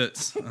suit that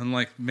fits,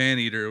 unlike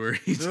Maneater, where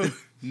he's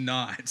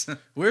not.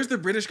 Where's the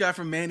British guy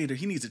from Maneater?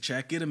 He needs a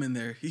check. Get him in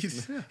there.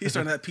 He's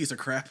starting that piece of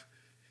crap.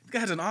 The guy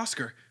has an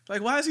Oscar.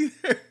 Like, why is he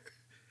there?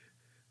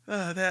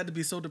 That had to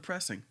be so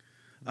depressing.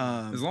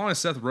 As long as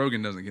Seth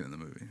Rogen doesn't get in the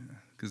movie,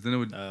 because then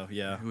it Oh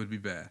yeah, would be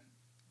bad.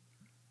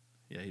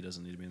 yeah. He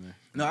doesn't need to be in there.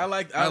 No, I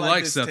like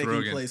this Seth taking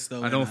Rogen. place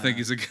though. I don't think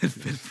he's a good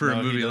fit for No, a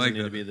he movie doesn't like need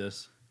that. to be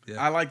this.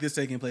 I like this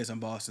taking place in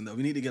Boston though.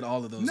 We need to get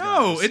all of those.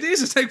 No, guys. it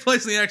needs to take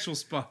place in the actual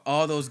spot.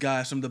 all those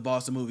guys from the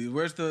Boston movie.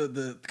 Where's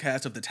the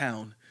cast of The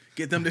Town?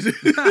 Get them to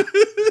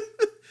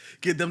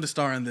get them to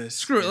star in this.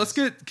 Screw it. Let's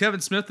get Kevin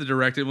Smith to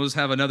direct it. We'll just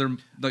have another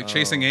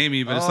Chasing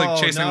Amy, but it's Oh,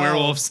 like Chasing no.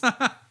 Werewolves.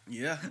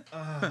 Yeah,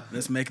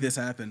 let's make this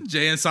happen.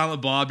 Jay and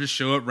Silent Bob just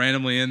show up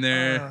randomly in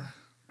there.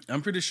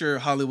 I'm pretty sure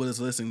Hollywood is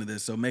listening to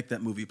this, so make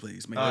that movie,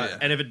 please. Make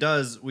that. And if it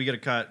does, we get a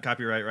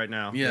copyright right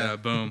now. Yeah.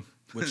 Boom.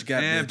 What you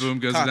got? And bitch? boom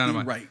goes the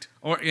dynamite.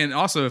 Copyright. And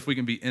also if we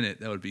can be in it,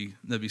 that'd be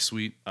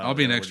sweet. I'll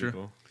be an that would extra.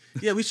 cool.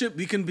 Yeah, we should.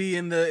 We can be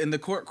in the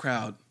court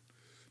crowd,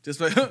 just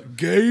like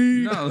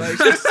gay. No. Like,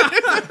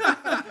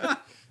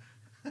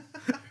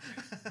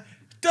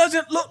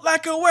 doesn't look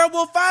like a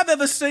werewolf I've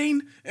ever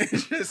seen.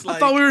 It's just I like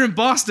thought we were in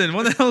Boston.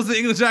 What the hell is the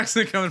English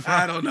accent coming from?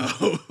 I don't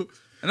know.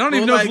 I don't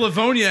even know if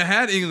Livonia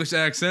had English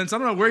accents. I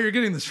don't know where you're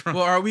getting this from.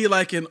 Well, are we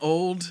like in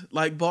old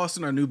like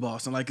Boston or new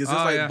Boston? Like, is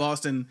this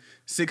Boston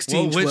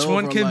 1612? Well, which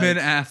one can Ben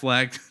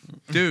Affleck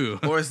do?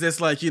 Or is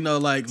this like,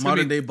 like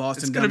modern day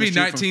Boston? It's going to be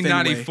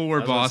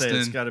 1994 Boston.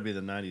 It's got to be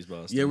the 90s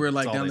Boston. Yeah, we're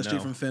like down the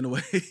street from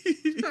Fenway.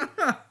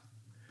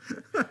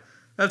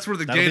 That's where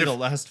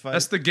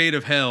that's the gate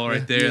of hell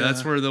right there. Yeah.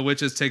 That's where the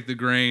witches take the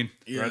grain.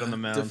 Yeah. Right on the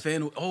mound.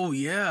 Oh,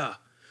 yeah.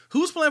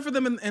 Who's playing for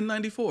them in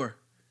 94?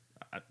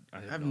 I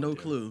have no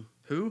clue.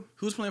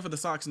 Who's playing for the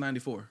Sox in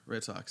 94?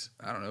 Red Sox.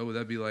 I don't know. Would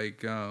that be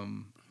like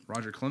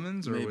Roger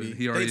Clemens, or would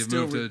he already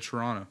moved to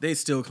Toronto? They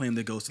still claim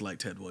they goes to like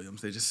Ted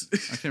Williams. They just I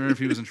can't remember if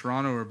he was in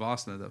Toronto or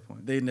Boston at that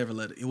point. They never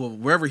let it. Well,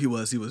 wherever he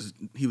was doing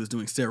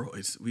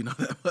steroids. We know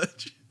that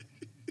much.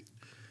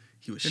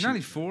 He was in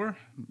 94.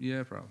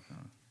 Yeah, probably.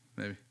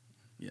 Maybe.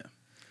 Yeah,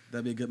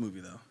 that'd be a good movie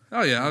though.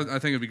 Oh yeah, I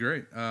think it'd be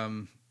great.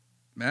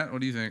 Matt,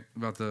 what do you think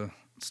about the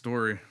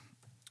story?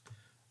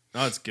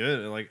 Oh, it's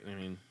good.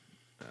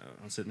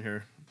 I'm sitting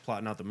here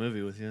plotting out the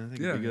movie with you. I think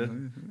it'd be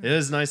good. Yeah. It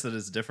is nice that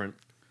it's different.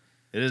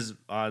 It is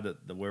odd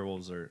that the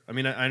werewolves are. I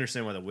mean, I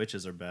understand why the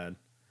witches are bad.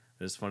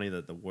 It's funny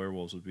that the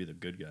werewolves would be the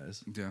good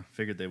guys. Yeah,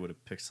 figured they would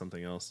have picked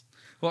something else.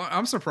 Well,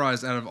 I'm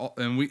surprised out of all,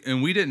 and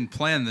we didn't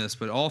plan this,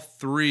 but all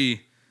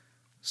three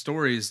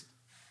stories.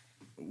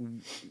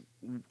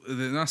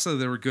 Not so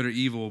they were good or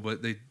evil,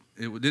 but it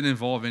didn't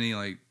involve any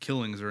like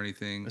killings or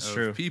anything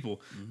of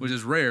people, which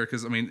is rare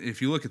because I mean,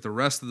 if you look at the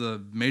rest of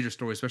the major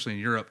stories, especially in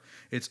Europe,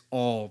 it's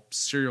all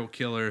serial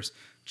killers,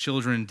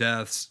 children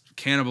deaths,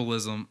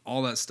 cannibalism,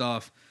 all that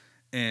stuff.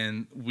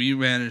 And we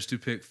managed to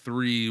pick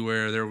 3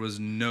 where there was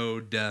no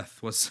death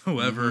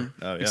whatsoever,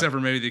 except for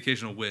maybe the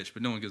occasional witch,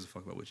 but no one gives a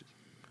fuck about witches.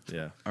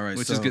 Yeah. All right.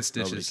 Witches get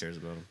stitches. Nobody cares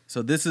about them.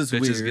 So this is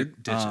Bitches weird.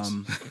 Get ditches.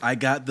 I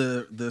got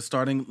the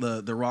starting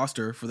the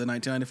roster for the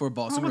 1994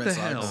 Boston Red Sox.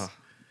 Hell?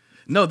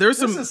 No, there's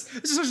some. This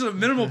is such a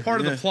minimal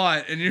part of the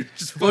plot, and you're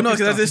just. Well, no,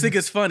 because I just think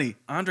it's funny.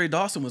 Andre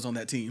Dawson was on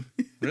that team.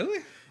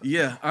 Really?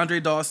 Yeah, Andre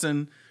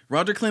Dawson.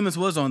 Roger Clemens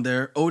was on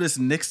there. Otis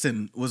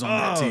Nixon was on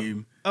that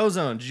team.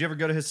 Ozone. Did you ever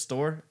go to his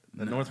store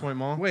at North Point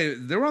Mall?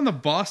 Wait, they were on the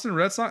Boston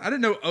Red Sox? I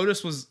didn't know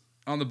Otis was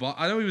on the.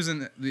 I know he was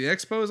in the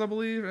Expos, I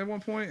believe, at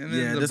one point. And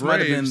then the this Braves.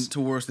 might have been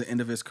towards the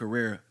end of his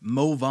career.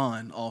 Mo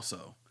Vaughn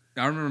also.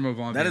 I remember Mo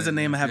Vaughn. That is a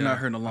name I have not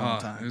heard in a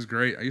long time. It was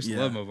great. I used to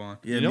love Mo Vaughn.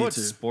 Yeah, you know what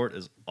too. sport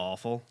is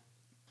awful?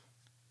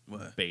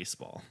 What?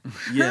 Baseball.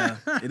 Yeah,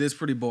 it is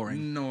pretty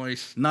boring.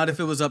 Nice. Not if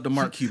it was up to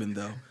Mark Cuban,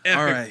 though. Epic.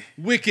 All right.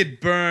 Wicked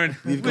burn.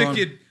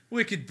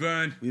 Wicked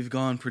burn. We've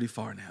gone pretty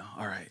far now.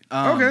 All right.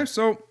 Okay,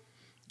 so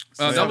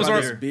that was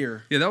our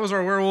beer. Yeah, that was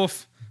our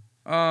werewolf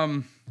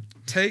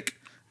take,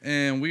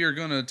 and we are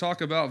going to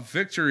talk about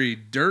Victory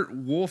Dirt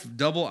Wolf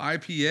Double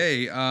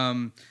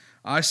IPA.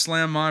 I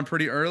slammed mine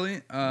pretty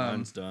early.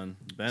 Mine's done.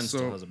 Ben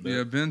still has a bit.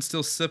 Yeah, Ben's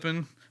still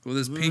sipping with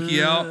his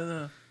pinky out.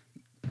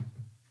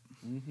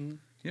 Mm-hmm.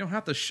 You don't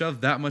have to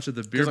shove that much of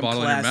the beer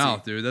bottle in your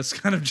mouth, dude. That's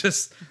kind of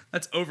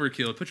that's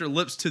overkill. Put your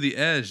lips to the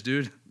edge,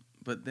 dude.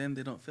 But then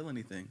they don't feel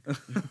anything.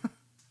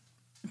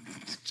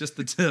 Just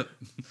the tip.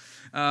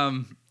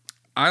 I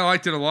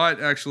liked it a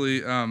lot,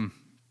 actually.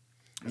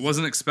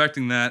 Wasn't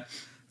expecting that.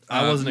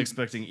 I wasn't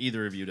expecting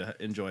either of you to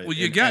enjoy it. Well,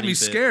 you got me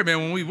scared, man.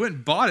 When we went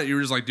and bought it, you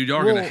were just like, dude, y'all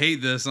are going to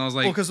hate this. And I was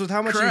like, well, because with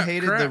how much you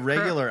hated the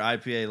regular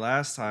IPA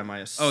last time,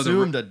 I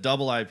assumed a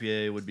double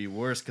IPA would be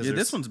worse. Yeah,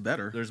 this one's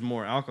better. There's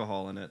more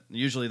alcohol in it.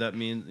 Usually that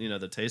means,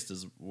 the taste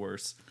is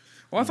worse.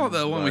 Well, I thought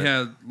the one we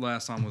had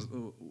last time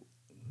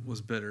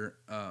was bitter,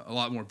 a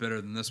lot more bitter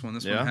than this one.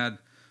 This one had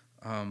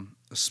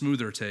a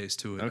smoother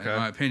taste to it, in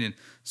my opinion.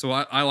 So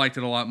I liked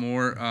it a lot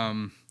more.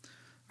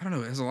 I don't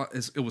know.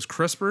 It was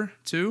crisper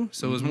too,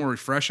 so it was more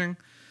refreshing.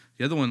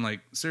 The other one,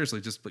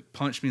 seriously, just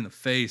punched me in the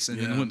face and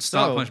then wouldn't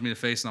stop punching me in the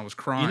face, and I was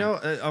crying.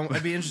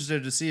 I'd be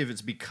interested to see if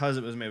it's because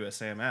it was made by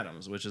Sam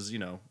Adams, which is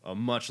a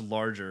much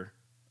larger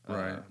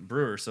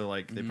brewer. So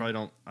they probably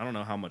don't. I don't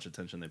know how much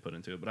attention they put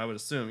into it, but I would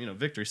assume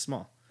Victory's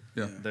small.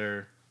 Yeah,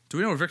 they're. Do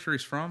we know where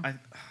Victory's from?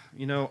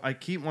 I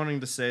keep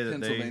wanting to say that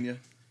Pennsylvania.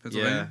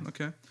 Pennsylvania. Yeah.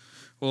 Okay.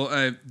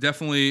 Well,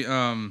 definitely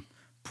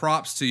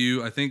props to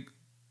you. I think.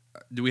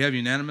 Do we have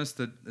unanimous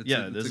that it's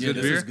a good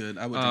beer? This is good.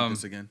 I would drink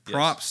this again.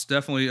 Props,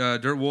 definitely.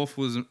 Dirt Wolf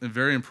was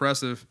very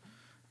impressive.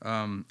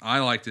 I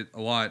liked it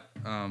a lot.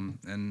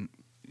 And,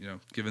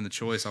 given the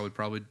choice, I would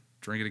probably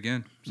drink it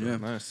again. So. Yeah,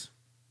 nice.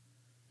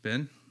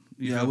 Ben?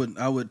 Yeah,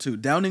 I would too.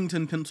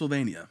 Downingtown,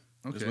 Pennsylvania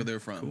is where they're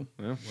from. Cool.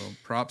 Yeah. Well,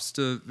 props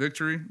to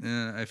Victory.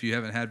 If you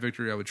haven't had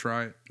Victory, I would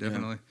try it,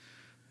 definitely. Yeah.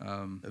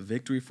 A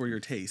victory for your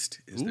taste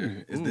that's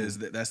their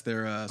slogan. That's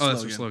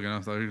their slogan. I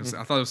thought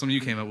it was something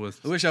you came up with.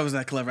 I wish I was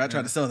that clever. I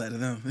tried to sell that to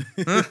them.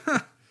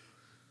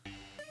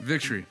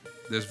 Victory.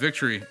 There's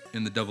victory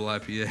in the double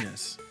IPA.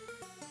 Yes.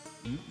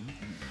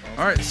 Mm-hmm.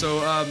 All right.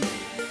 So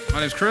my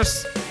name's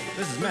Chris.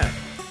 This is Matt.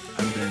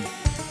 I'm Ben.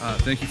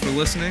 Thank you for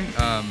listening.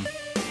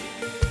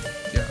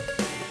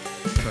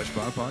 Touch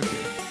by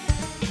Podcast.